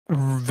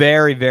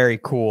Very, very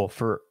cool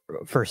for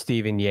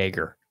Stephan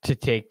Jaeger to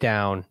take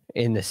down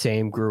in the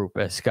same group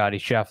as Scotty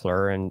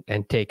Scheffler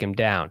and take him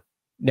down.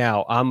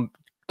 Now, I'm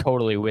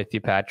totally with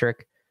you,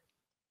 Patrick.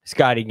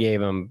 Scotty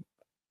gave him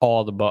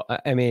all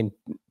the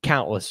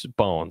countless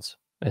bones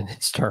in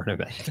this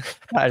tournament.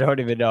 I don't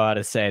even know how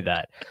to say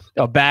that.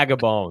 A bag of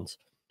bones.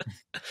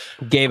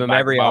 Gave him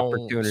every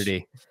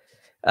opportunity.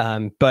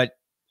 But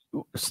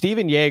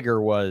Stephan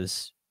Jaeger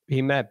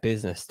he met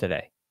business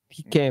today.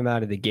 He came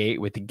out of the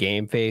gate with the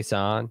game face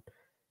on.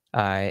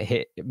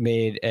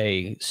 Made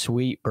a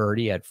sweet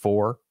birdie at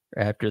 4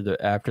 after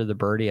the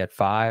birdie at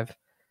 5.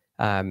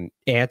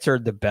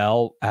 Answered the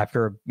bell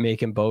after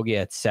making bogey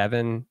at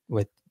 7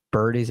 with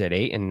birdies at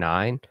 8 and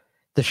 9.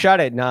 The shot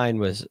at 9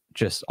 was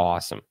just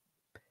awesome.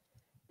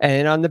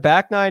 And on the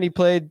back 9, he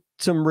played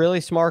some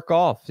really smart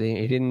golf.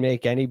 He didn't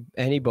make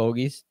any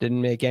bogeys,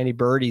 didn't make any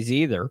birdies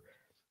either.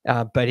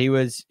 But he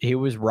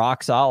was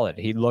rock solid.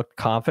 He looked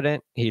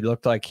confident. It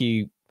looked like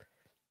he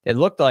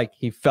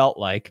felt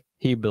like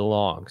he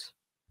belongs,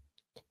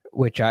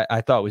 which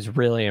I thought was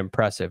really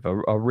impressive.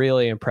 A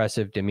really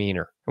impressive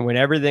demeanor. And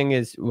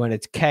when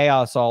it's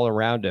chaos all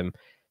around him,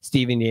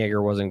 Stephan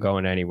Jaeger wasn't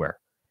going anywhere.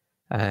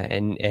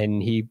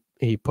 And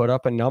he put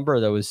up a number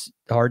that was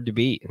hard to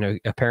beat. And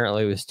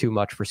apparently it was too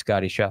much for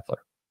Scotty Scheffler.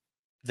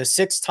 The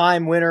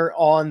 6-time winner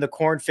on the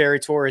Korn Ferry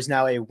Tour is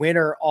now a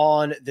winner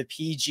on the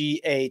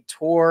PGA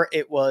Tour.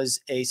 It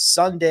was a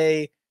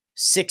Sunday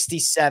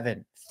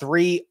 67,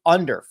 3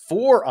 under,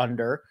 4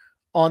 under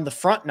on the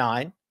front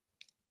 9.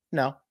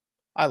 No,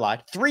 I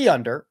lied. 3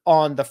 under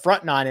on the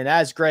front 9. And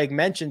as Greg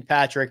mentioned,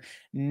 Patrick,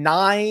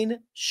 9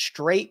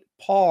 straight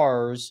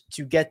pars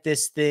to get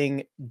this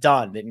thing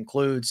done. It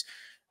includes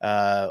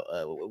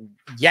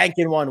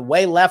yanking one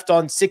way left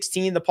on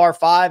 16, the par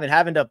 5, and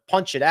having to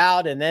punch it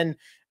out and then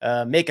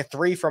make a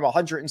 3 from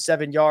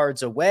 107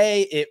 yards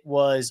away. It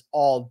was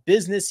all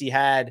business. He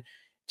had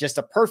just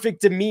a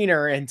perfect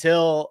demeanor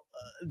until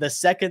the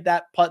second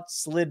that putt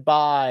slid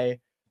by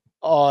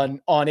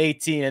on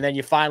 18. And then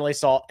you finally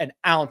saw an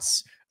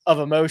ounce of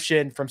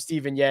emotion from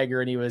Stephan Jaeger,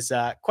 and he was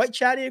quite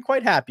chatty and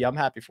quite happy. I'm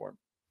happy for him.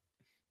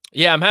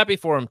 Yeah, I'm happy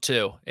for him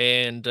too.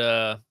 And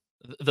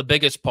the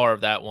biggest part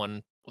of that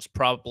one was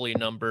probably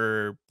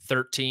number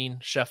 13,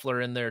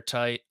 Scheffler in there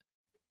tight,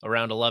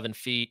 around 11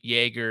 feet.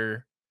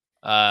 Jaeger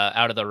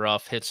out of the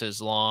rough, hits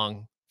his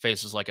long,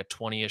 faces like a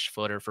 20-ish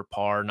footer for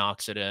par,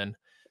 knocks it in.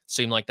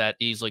 Seemed like that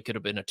easily could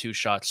have been a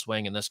 2-shot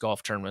swing, and this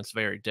golf tournament's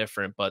very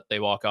different, but they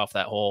walk off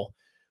that hole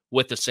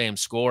with the same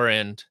score.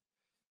 And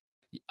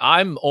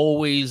I'm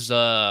always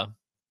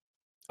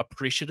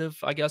appreciative,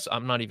 I guess.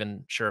 I'm not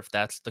even sure if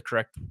that's the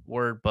correct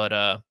word,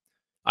 but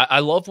I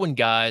love when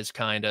guys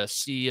kind of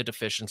see a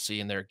deficiency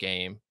in their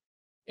game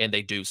and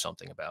they do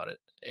something about it.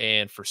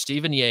 And for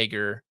Stephan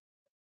Jaeger,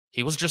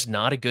 he was just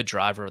not a good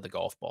driver of the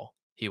golf ball.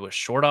 He was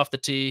short off the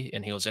tee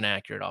and he was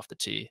inaccurate off the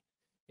tee.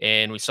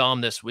 And we saw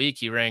him this week.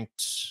 He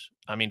ranked,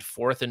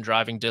 4th in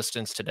driving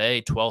distance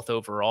today, 12th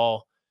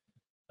overall.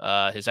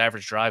 His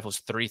average drive was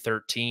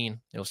 313.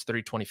 It was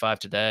 325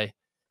 today.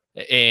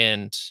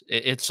 And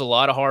it's a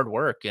lot of hard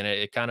work. And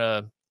it kind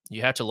of,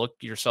 you have to look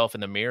yourself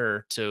in the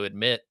mirror to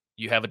admit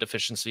you have a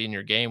deficiency in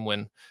your game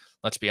when,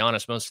 let's be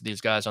honest, most of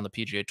these guys on the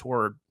PGA Tour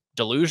are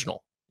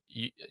delusional.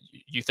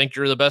 You think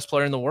you're the best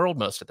player in the world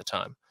most of the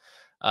time.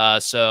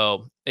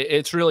 So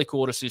it's really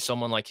cool to see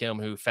someone like him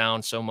who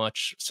found so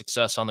much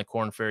success on the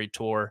Korn Ferry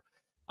Tour.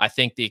 I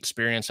think the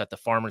experience at the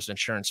Farmers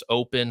Insurance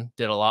Open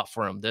did a lot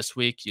for him this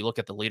week. You look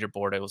at the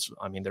leaderboard,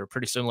 they were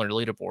pretty similar to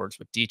leaderboards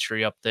with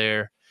Dietrich up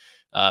there,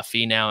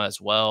 Finau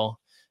as well.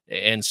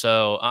 And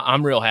so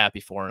I'm real happy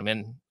for him.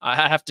 And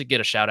I have to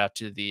get a shout out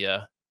to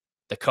the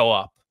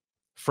co-op,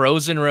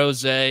 Frozen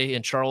Rosé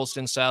in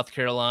Charleston, South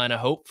Carolina.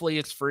 Hopefully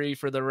it's free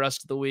for the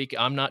rest of the week.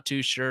 I'm not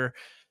too sure.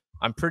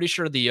 I'm pretty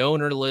sure the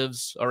owner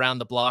lives around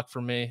the block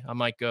from me. I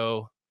might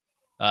go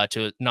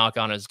to knock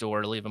on his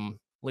door, leave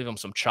him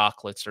some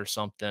chocolates or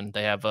something.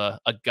 They have a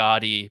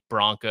gaudy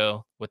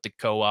Bronco with the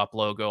co-op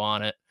logo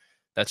on it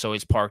that's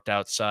always parked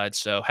outside.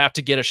 So have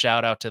to get a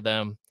shout out to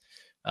them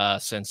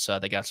since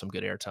they got some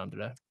good airtime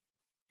today.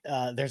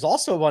 There's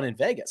also one in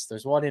Vegas.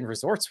 There's one in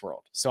Resorts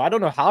World. So I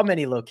don't know how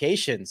many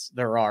locations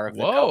there are.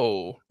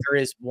 Whoa. There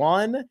is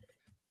one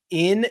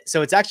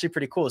so it's actually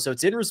pretty cool. So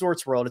it's in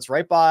Resorts World. It's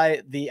right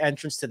by the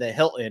entrance to the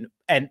Hilton.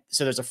 And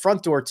so there's a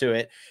front door to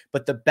it,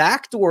 but the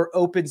back door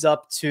opens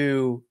up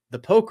to the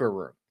poker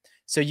room.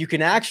 So you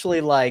can actually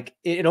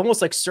it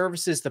almost like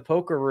services the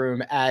poker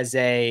room as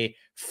a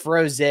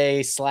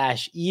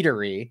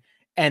froze/eatery,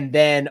 and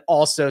then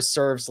also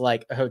serves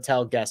like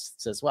hotel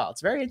guests as well.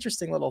 It's a very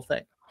interesting little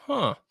thing.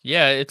 Huh.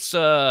 Yeah, it's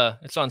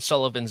on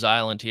Sullivan's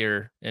Island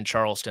here in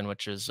Charleston,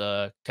 which is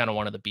kind of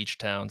one of the beach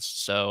towns.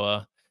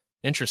 So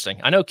interesting.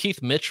 I know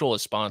Keith Mitchell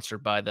is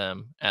sponsored by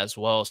them as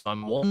well, so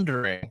I'm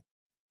wondering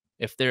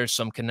if there's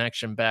some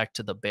connection back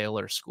to the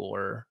Baylor school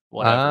or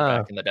whatever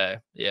back in the day.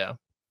 Yeah.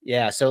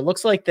 Yeah, so it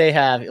looks like they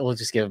have, we'll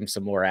just give them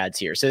some more ads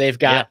here. So they've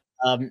got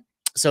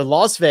so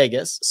Las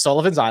Vegas,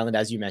 Sullivan's Island,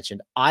 as you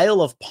mentioned,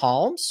 Isle of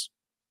Palms.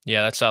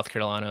 Yeah, that's South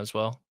Carolina as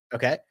well.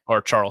 Okay.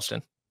 Or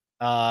Charleston.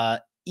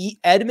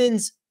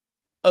 Edmonds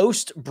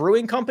Oast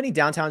Brewing Company,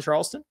 downtown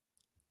Charleston.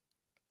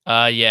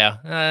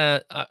 Yeah.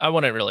 I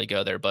wouldn't really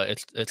go there,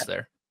 but it's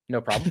there.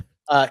 No problem.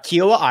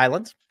 Kiowa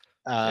Island,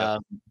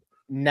 Yep.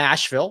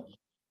 Nashville,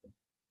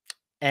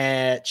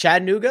 and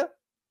Chattanooga,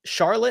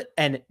 Charlotte,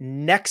 and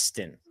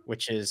Nexton,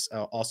 which is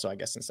also, I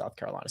guess, in South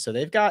Carolina. So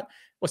they've got,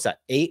 what's that,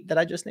 8 that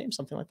I just named,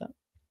 something like that?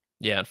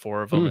 Yeah, and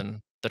 4 of them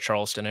in the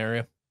Charleston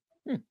area.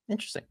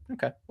 Interesting.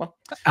 Okay. Well,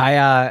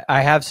 I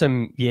have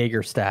some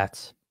Jaeger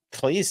stats.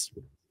 Please.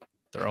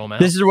 Throw them out.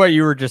 This is what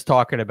you were just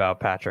talking about,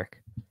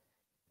 Patrick.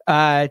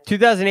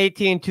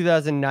 2018,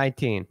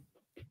 2019.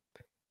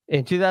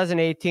 In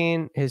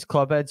 2018, his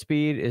club head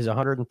speed is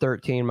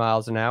 113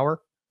 miles an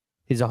hour.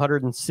 He's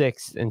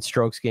 106th in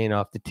strokes gained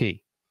off the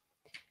tee.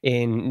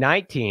 In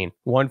 19,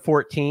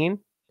 114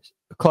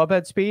 club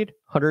head speed,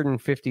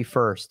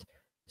 151st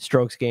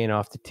strokes gained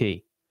off the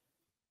tee.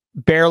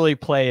 Barely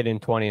played in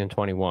 20 and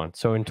 21.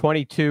 So in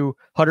 22,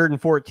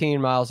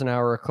 114 miles an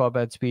hour club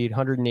head speed,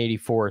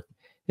 184th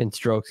in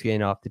strokes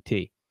gained off the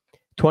tee.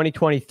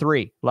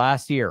 2023,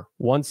 last year,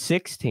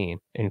 116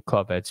 in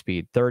club head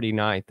speed,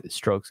 39th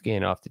strokes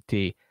gained off the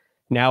tee.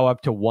 Now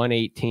up to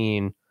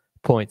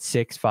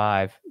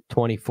 118.65,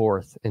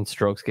 24th in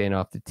strokes gained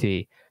off the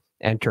tee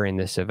entering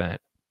this event.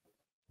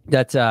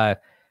 That's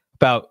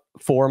about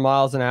 4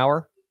 miles an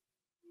hour,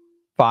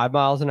 5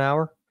 miles an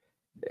hour.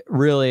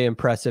 Really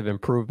impressive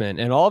improvement.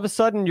 And all of a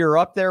sudden you're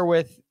up there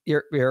with,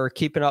 you're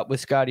keeping up with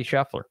Scotty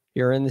Scheffler.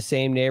 You're in the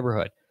same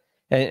neighborhood.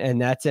 And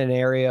that's an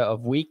area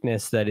of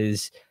weakness that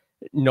is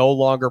no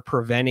longer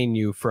preventing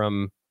you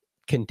from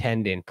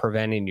contending,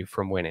 preventing you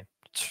from winning.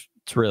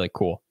 It's really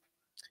cool.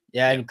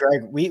 Yeah, and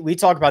Greg, we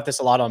talk about this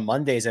a lot on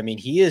Mondays. I mean,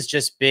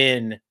 he's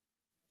been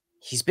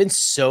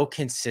so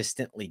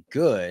consistently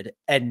good,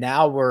 and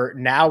now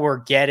we're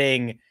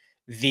getting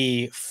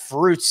the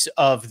fruits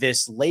of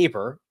this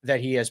labor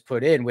that he has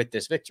put in with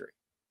this victory.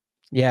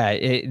 Yeah,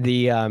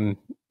 the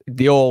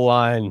old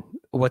line,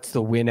 what's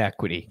the win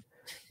equity?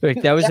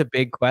 Like, that was a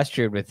big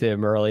question with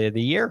him early in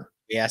the year.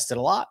 We asked it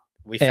a lot.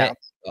 We found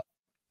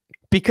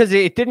because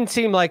it didn't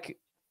seem like,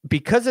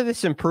 because of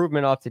this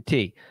improvement off the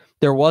tee,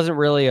 there wasn't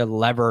really a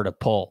lever to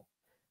pull.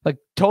 Like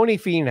Tony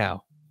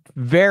Finau,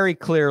 very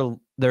clear.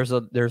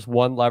 There's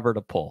one lever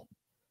to pull.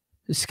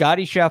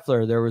 Scotty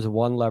Scheffler, there was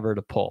one lever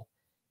to pull,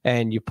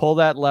 and you pull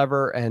that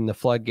lever and the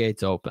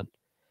floodgates open.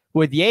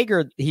 With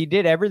Jaeger, he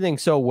did everything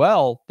so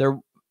well.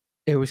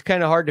 It was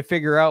kind of hard to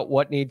figure out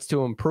what needs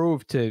to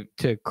improve to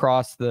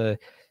cross the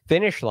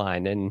finish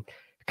line, and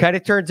kind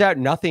of turns out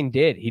nothing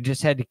did. He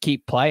just had to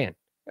keep playing.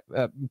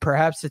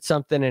 Perhaps it's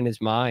something in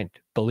his mind,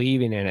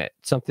 believing in it,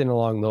 something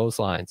along those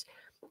lines.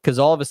 Because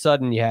all of a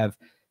sudden you have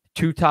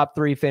 2 top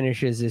 3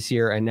 finishes this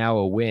year and now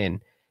a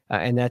win,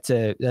 and that's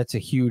a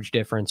huge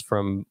difference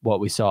from what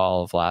we saw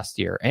all of last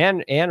year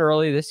and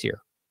early this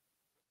year.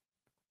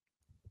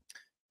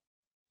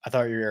 I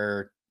thought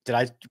did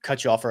I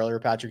cut you off earlier,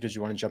 Patrick? Did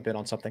you want to jump in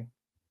on something?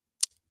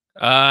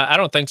 I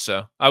don't think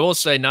so. I will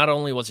say, not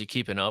only was he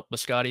keeping up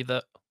with Scotty,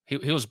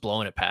 he was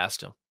blowing it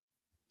past him.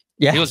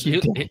 Yeah, he was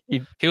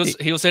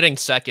hitting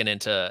second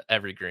into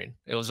every green.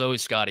 It was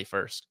always Scotty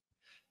first.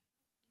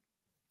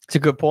 It's a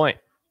good point.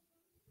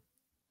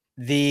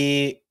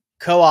 The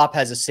Co-op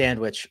has a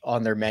sandwich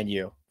on their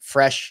menu: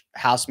 fresh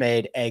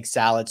house-made egg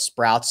salad,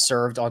 sprouts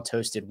served on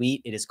toasted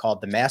wheat. It is called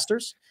the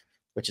Masters,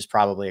 which is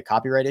probably a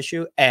copyright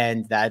issue.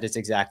 And that is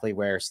exactly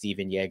where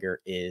Stephan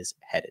Jaeger is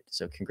headed.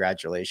 So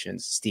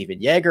congratulations,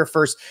 Stephan Jaeger.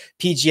 First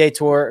PGA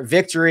Tour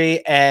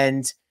victory,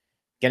 and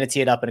going to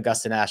tee it up in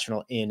Augusta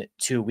National in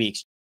 2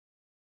 weeks.